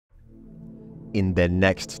In the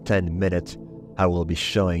next 10 minutes, I will be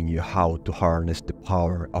showing you how to harness the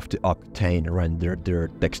power of the Octane Render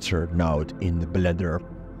dirt texture node in Blender.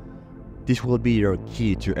 This will be your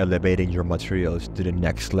key to elevating your materials to the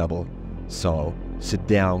next level. So sit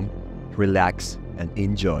down, relax, and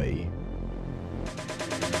enjoy.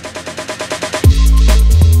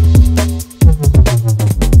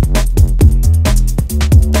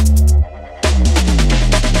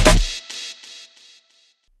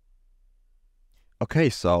 Okay,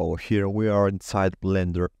 so here we are inside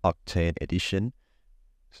Blender Octane Edition.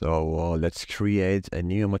 So let's create a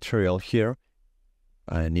new material here,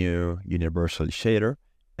 a new universal shader,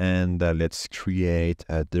 and let's create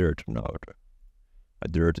a dirt node, a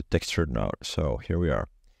dirt texture node. So here we are,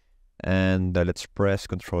 and let's press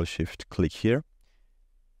Ctrl-Shift-Click here.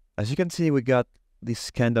 As you can see, we got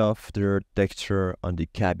this kind of dirt texture on the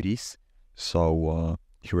cavities. So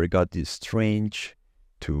here we got this strange.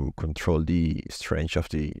 To control the strength of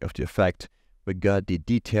the effect, we got the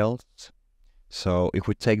details. So if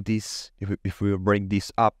we take this, if we bring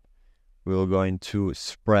this up, we're going to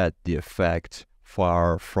spread the effect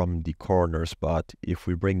far from the corners. But if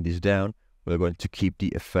we bring this down, we're going to keep the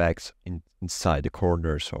effects inside the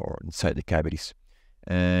corners or inside the cavities.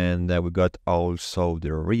 And we got also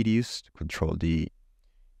the radius to control the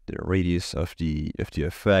radius of the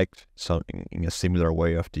effect, something in a similar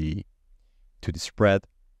way of the spread.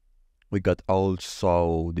 We got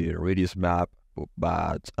also the radius map,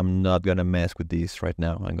 but I'm not gonna mess with this right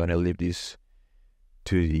now. I'm gonna leave this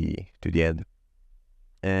to the end.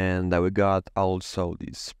 And we got also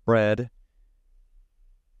the spread. You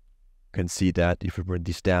can see that if we bring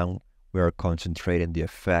this down, we are concentrating the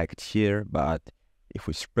effect here, but if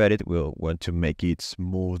we spread it, we'll want to make it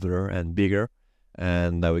smoother and bigger.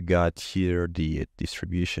 And we got here the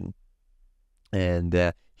distribution. And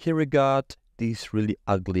here we got this really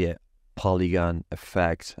ugly polygon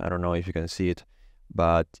effect. I don't know if you can see it,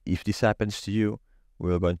 but if this happens to you,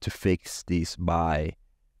 we're going to fix this by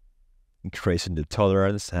increasing the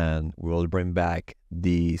tolerance, and we'll bring back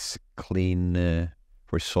this clean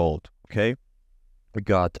result. Okay, we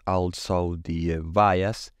got also the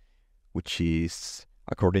bias, which is,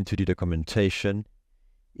 according to the documentation,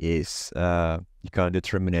 is you can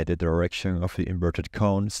determine the direction of the inverted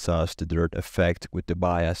cone, such the dirt effect with the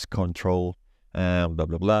bias control blah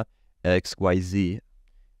blah blah x, y, z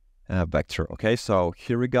vector. Okay, so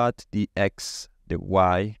here we got the x, the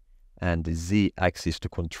y, and the z axis to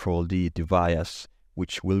control the bias,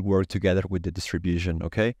 which will work together with the distribution.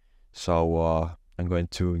 Okay, so I'm going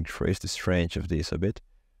to increase the strength of this a bit,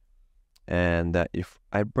 and if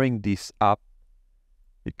I bring this up,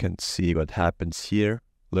 you can see what happens here.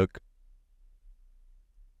 Look,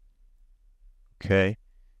 okay,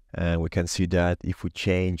 and we can see that if we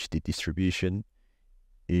change the distribution,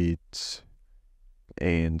 it's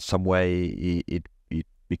in some way it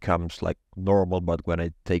becomes like normal, but when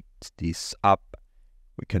I take this up,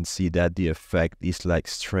 we can see that the effect is like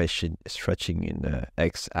stretching in the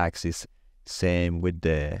x-axis. Same with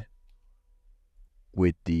the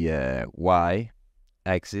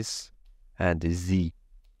y-axis and the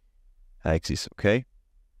z-axis. Okay,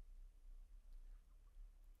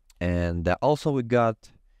 and also we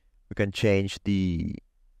can change the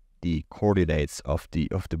coordinates of the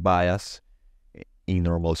bias in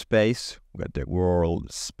normal space. We got the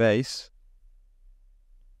world space,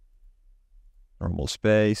 normal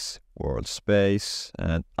space, world space,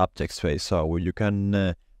 and object space. So you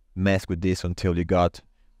can mess with this until you got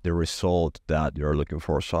the result that you're looking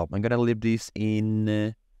for. So I'm gonna leave this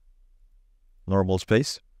in normal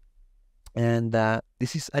space, and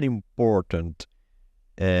this is an important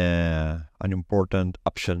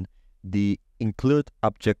option, the include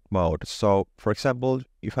object mode. So for example,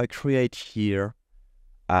 if I create here,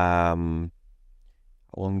 I'm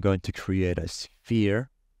going to create a sphere.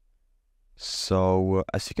 So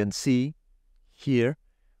as you can see here,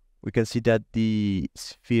 we can see that the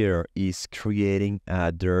sphere is creating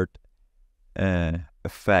a dirt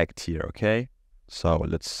effect here. Okay, so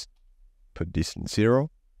let's put this in 0.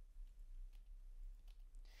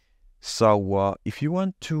 So if you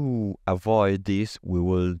want to avoid this, we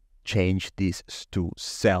will change this to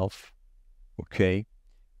self. Okay,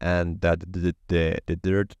 and that the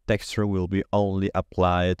dirt texture will be only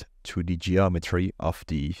applied to the geometry of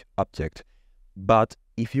the object. But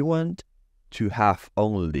if you want to have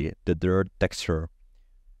only the dirt texture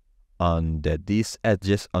on these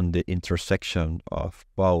edges, on the intersection of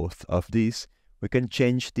both of these, we can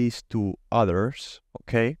change these to others.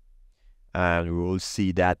 Okay, and we will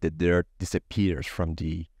see that the dirt disappears from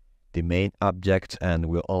the main object and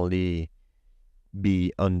will only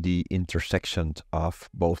be on the intersection of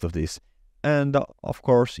both of these. And of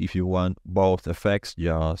course, if you want both effects,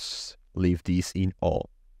 just leave these in all.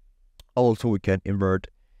 Also, we can invert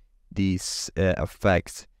these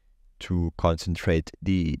effects to concentrate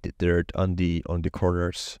the dirt on the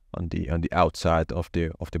corners, on the outside of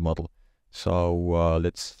the model. So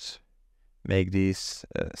let's make this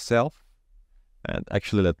self, and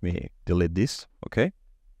actually let me delete this. Okay,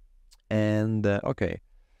 and okay.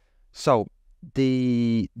 So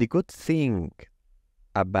the good thing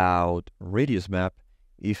about radius map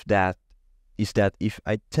is that if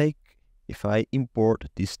I import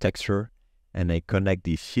this texture and I connect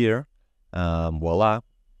this here, voila,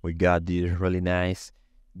 we got this really nice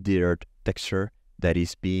dirt texture that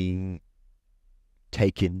is being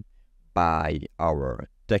taken by our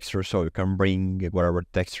texture. So you can bring whatever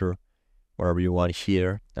texture, whatever you want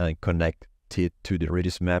here, and connect it to the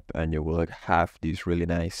radius map, and you will have this really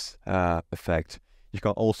nice effect. You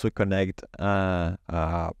can also connect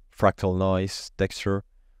fractal noise texture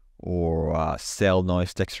or cell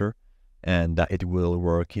noise texture, and it will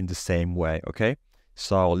work in the same way. Okay,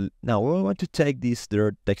 so now we want to take these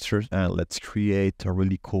dirt textures and let's create a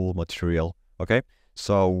really cool material. Okay,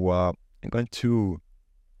 so I'm going to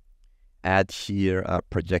add here a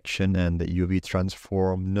projection and the UV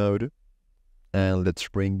transform node, and let's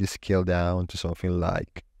bring the scale down to something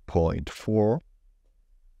like 0.4.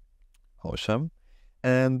 Awesome.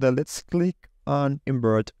 And let's click on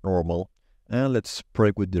invert normal, and let's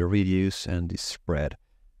break with the radius and the spread.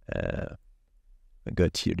 Go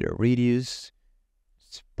to the radius,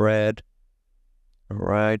 spread, all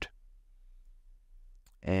right,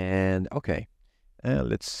 and okay, and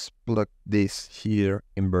let's plug this here,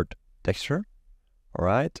 invert texture, all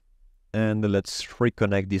right, and let's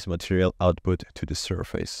reconnect this material output to the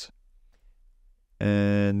surface.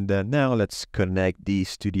 And now let's connect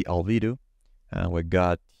these to the albedo, and we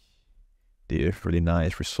got the really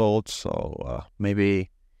nice results. So maybe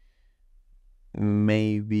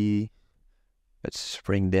let's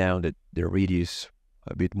bring down the radius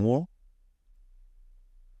a bit more.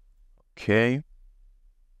 Okay,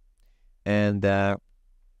 and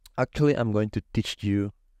actually I'm going to teach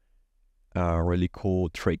you a really cool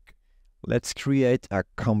trick. Let's create a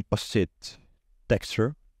composite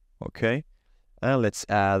texture. Okay, and let's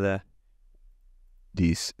add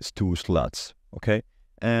these two slots. Okay,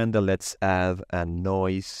 and let's add a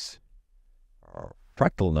noise or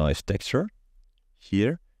fractal noise texture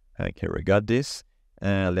here. Okay, we got this.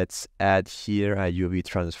 Let's add here a UV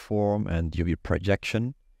transform and UV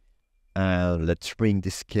projection, and let's bring the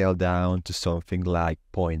scale down to something like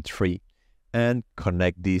 0.3 and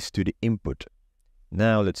connect this to the input.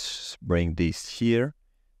 Now let's bring this here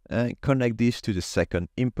and connect this to the second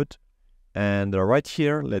input, and right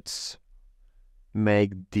here let's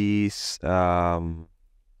make this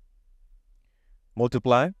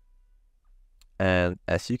multiply, and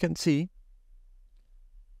as you can see,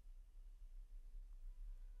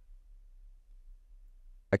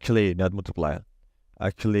 actually not multiply,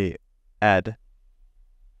 actually add,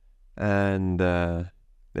 and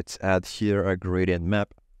let's add here a gradient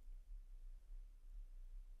map.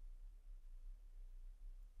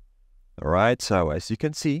 All right, so as you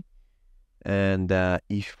can see, and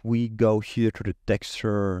if we go here to the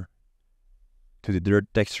texture, to the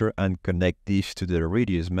dirt texture, and connect this to the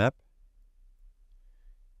radius map,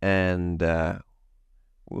 and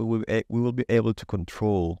we will be able to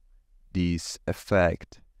control this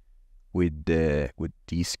effect with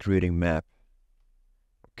this grading map.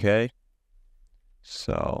 Okay,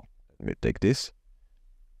 so let me take this.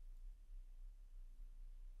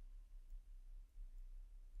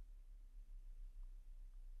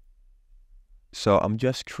 So I'm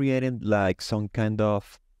just creating like some kind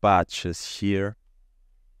of patches here,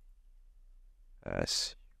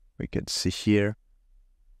 as we can see here.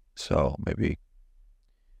 So maybe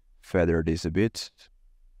feather this a bit.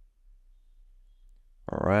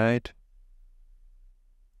 All right.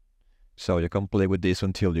 So you can play with this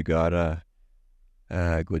until you got a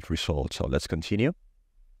good result. So let's continue.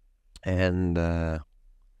 And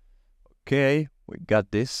okay, we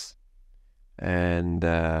got this. And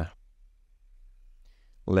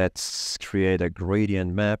let's create a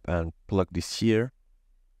gradient map and plug this here.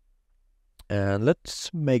 And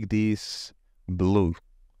let's make this blue.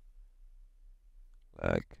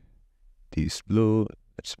 Like this blue.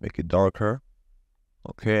 Let's make it darker.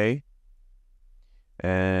 Okay.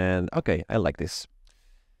 And okay, I like this.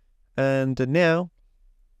 And now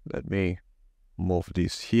let me move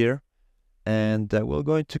this here, and we're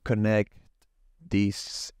going to connect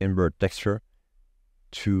this invert texture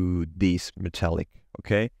to this metallic.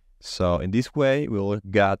 Okay, so in this way we'll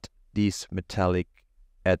got these metallic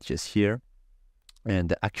edges here,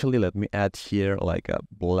 And actually, let me add here like a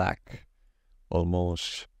black,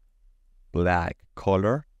 almost black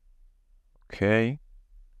color. Okay.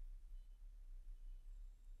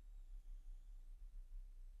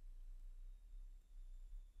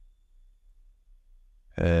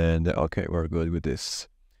 And okay, we're good with this.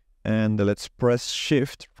 And let's press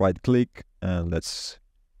Shift, right click, and let's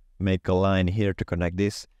make a line here to connect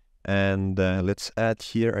this. And let's add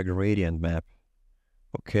here a gradient map.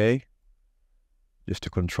 Okay. Just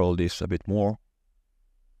to control this a bit more.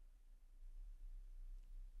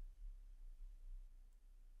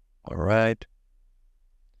 All right.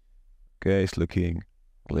 Okay, it's looking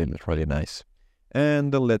really nice.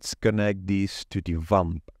 And let's connect this to the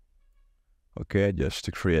vamp. Okay, just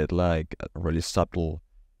to create like a really subtle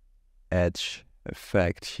edge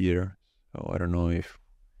effect here. So I don't know if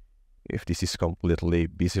this is completely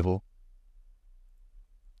visible.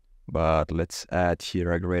 But let's add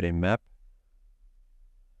here a gradient map.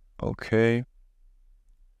 Okay.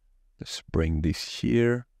 Let's bring this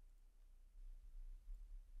here.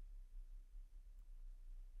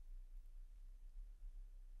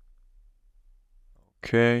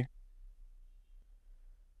 Okay.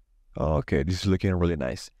 Okay, this is looking really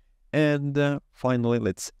nice. And finally,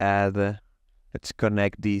 let's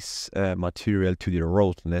connect this material to the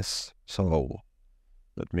roughness. So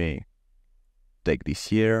let me take this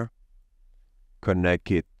here,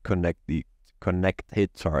 connect it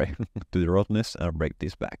sorry, to the roughness, and break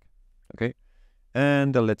this back. Okay,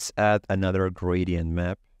 and let's add another gradient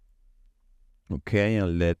map. Okay,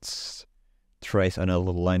 and let's trace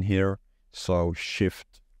another line here. So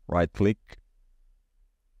Shift, right click.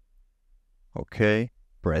 Okay,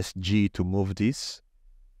 press G to move this.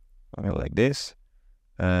 Like this.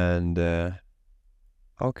 And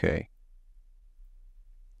okay.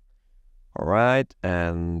 All right,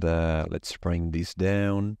 and let's bring this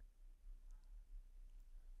down.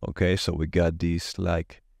 Okay, so we got this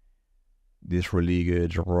like this really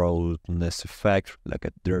good roughness effect, like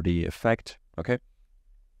a dirty effect. Okay.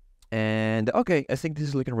 And okay, I think this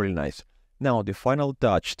is looking really nice. Now the final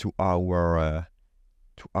touch to our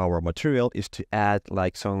material is to add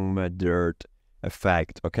like some dirt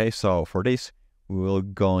effect. Okay, so for this we will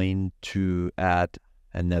going to add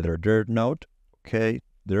another dirt node. Okay,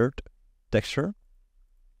 dirt texture,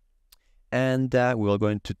 and we're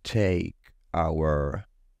going to take our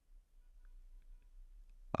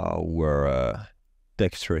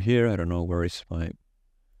texture here. I don't know where is my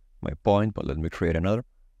point, but let me create another.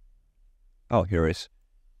 Oh, here is.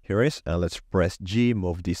 And let's press G,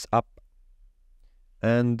 move this up,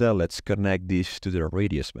 and let's connect this to the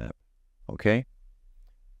radius map. Okay,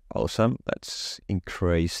 awesome. Let's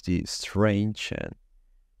increase the range and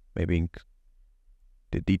maybe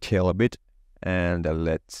the detail a bit, and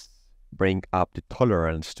let's bring up the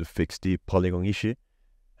tolerance to fix the polygon issue,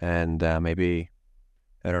 and maybe,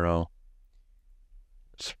 I don't know,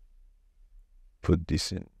 let's put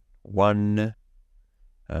this in 1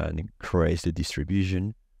 and increase the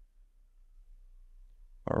distribution.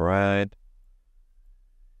 All right.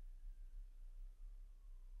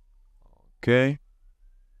 Okay,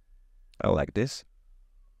 I like this.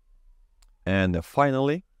 And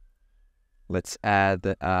finally, let's add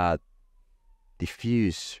a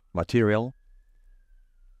diffuse material,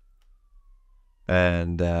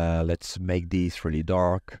 and let's make this really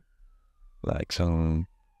dark, like some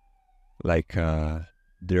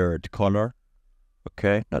dirt color.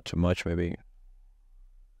 Okay, not too much, maybe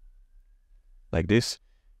like this.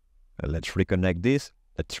 Let's reconnect this.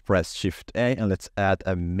 Let's press Shift A, and let's add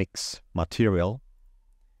a mix material.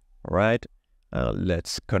 All right,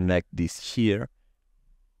 let's connect this here.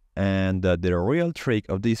 And the real trick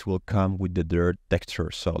of this will come with the dirt texture.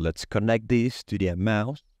 So let's connect this to the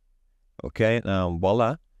mouse. Okay, now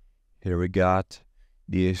voila, here we got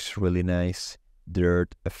this really nice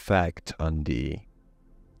dirt effect on the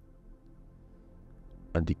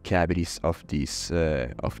cavities of this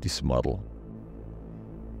model.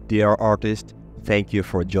 Dear artist, thank you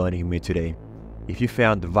for joining me today. If you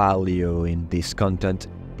found value in this content,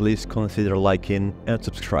 please consider liking and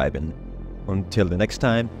subscribing. Until the next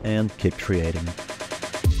time, and keep creating.